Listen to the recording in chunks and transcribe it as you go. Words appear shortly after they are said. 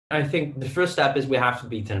I think the first step is we have to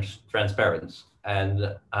be transparent.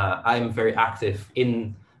 And I'm very active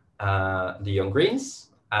in the Young Greens,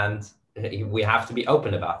 and we have to be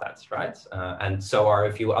open about that, right? And so are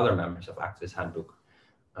a few other members of Activist Handbook.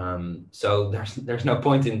 So there's no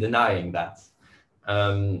point in denying that.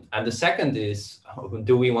 And the second is,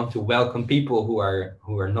 do we want to welcome people who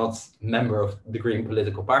are not member of the Green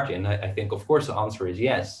political party? And I think, of course, the answer is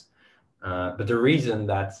yes. But the reason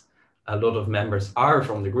that a lot of members are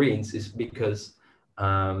from the Greens is because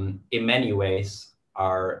in many ways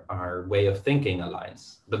our way of thinking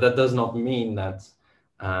aligns. But that does not mean that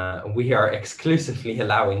we are exclusively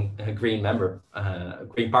allowing Green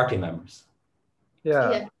party members.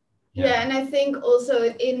 Yeah. Yeah, and I think also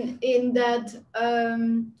in that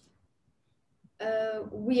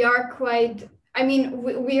we are quite, I mean,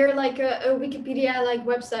 we are like a Wikipedia like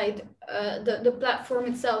website, the platform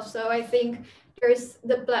itself. So I think there's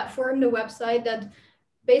the platform, the website that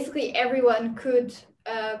basically everyone could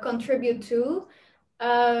contribute to.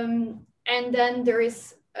 And then there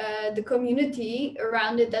is the community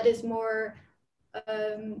around it that is more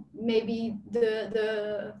maybe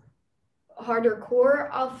the harder core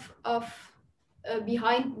of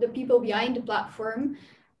behind the people behind the platform.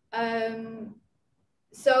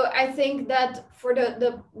 So I think that for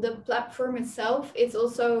the platform itself, it's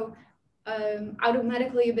also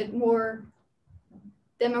automatically a bit more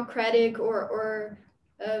democratic or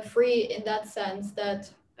free in that sense that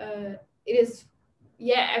it is,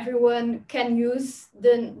 yeah, everyone can use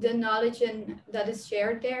the knowledge and that is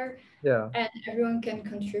shared there. Yeah. And everyone can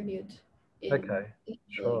contribute. Okay.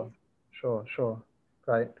 Sure.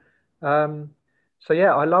 Great. So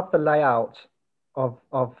yeah, I love the layout of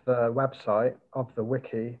the website, of the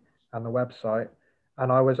wiki and the website.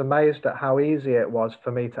 And I was amazed at how easy it was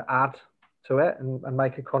for me to add to it and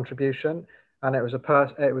make a contribution. And it was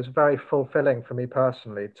very fulfilling for me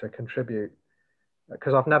personally to contribute,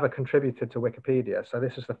 because I've never contributed to Wikipedia. So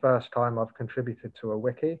this is the first time I've contributed to a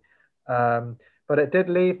wiki. But it did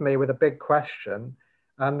leave me with a big question.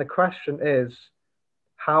 And the question is,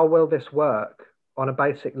 how will this work on a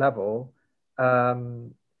basic level?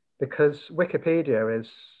 Because Wikipedia is,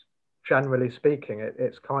 generally speaking,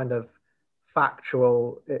 it's kind of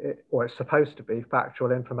factual, or it's supposed to be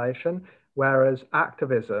factual information, whereas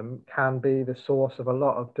activism can be the source of a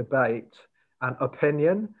lot of debate and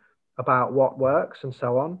opinion about what works and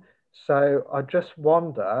so on. So I just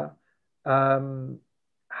wonder,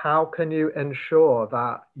 how can you ensure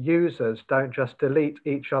that users don't just delete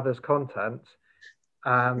each other's content,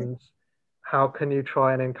 and how can you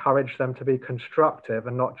try and encourage them to be constructive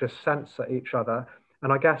and not just censor each other?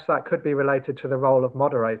 And I guess that could be related to the role of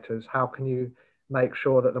moderators. How can you make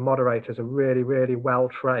sure that the moderators are really, really well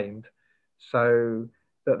trained so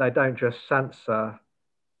that they don't just censor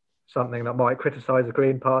something that might criticize the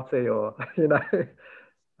Green Party, or, you know,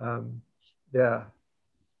 yeah.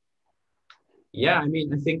 Yeah, I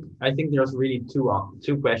mean, I think there's really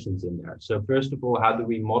two questions in there. So first of all, how do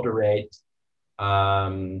we moderate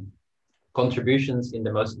contributions in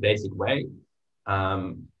the most basic way?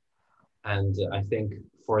 And I think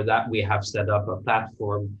for that, we have set up a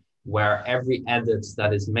platform where every edit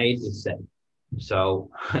that is made is saved. So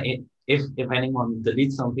if anyone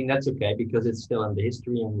deletes something, that's okay, because it's still in the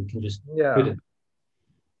history and we can just put it.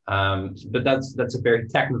 But that's a very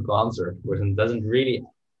technical answer, of course, and doesn't really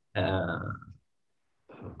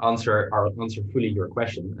answer fully your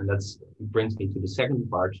question. And that brings me to the second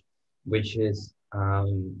part, which is, how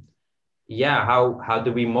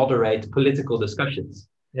do we moderate political discussions?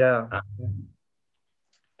 Yeah.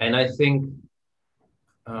 And I think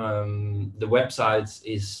the website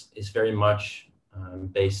is very much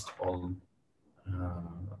based on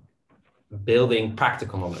building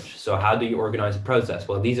practical knowledge. So how do you organize a process?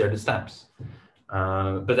 Well, these are the steps.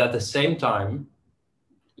 But at the same time,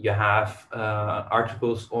 you have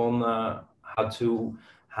articles on how to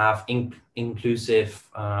have an inclusive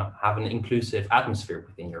atmosphere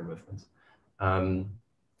within your movement.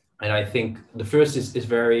 And I think the first is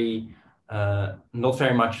very not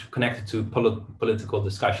very much connected to political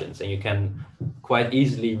discussions, and you can quite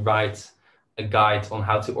easily write a guide on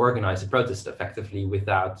how to organize a protest effectively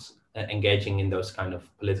without engaging in those kind of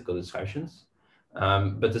political discussions.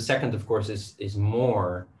 But the second, of course, is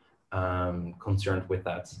more concerned with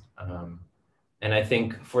that. And I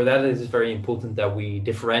think for that, it is very important that we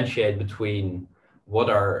differentiate between what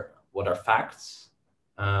are facts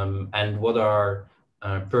and what are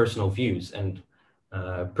personal views and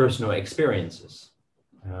personal experiences.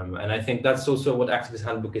 And I think that's also what Activist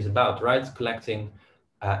Handbook is about, right? Collecting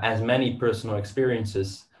as many personal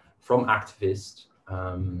experiences from activists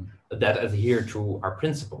that adhere to our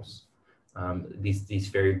principles. this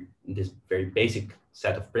very basic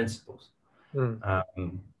set of principles.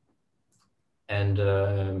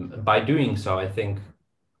 And by doing so, I think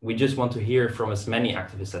we just want to hear from as many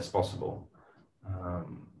activists as possible.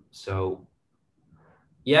 So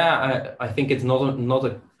yeah, I think it's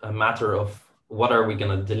not a matter of what are we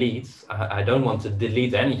going to delete. I don't want to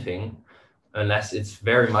delete anything unless it's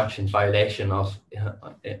very much in violation of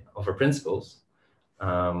our principles.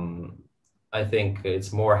 I think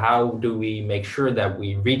it's more, how do we make sure that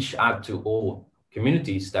we reach out to all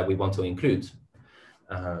communities that we want to include?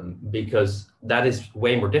 Because that is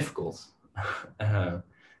way more difficult.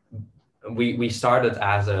 We started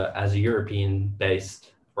as a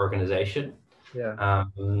European-based organization. Yeah.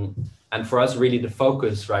 And for us, really, the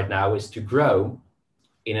focus right now is to grow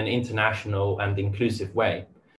in an international and inclusive way.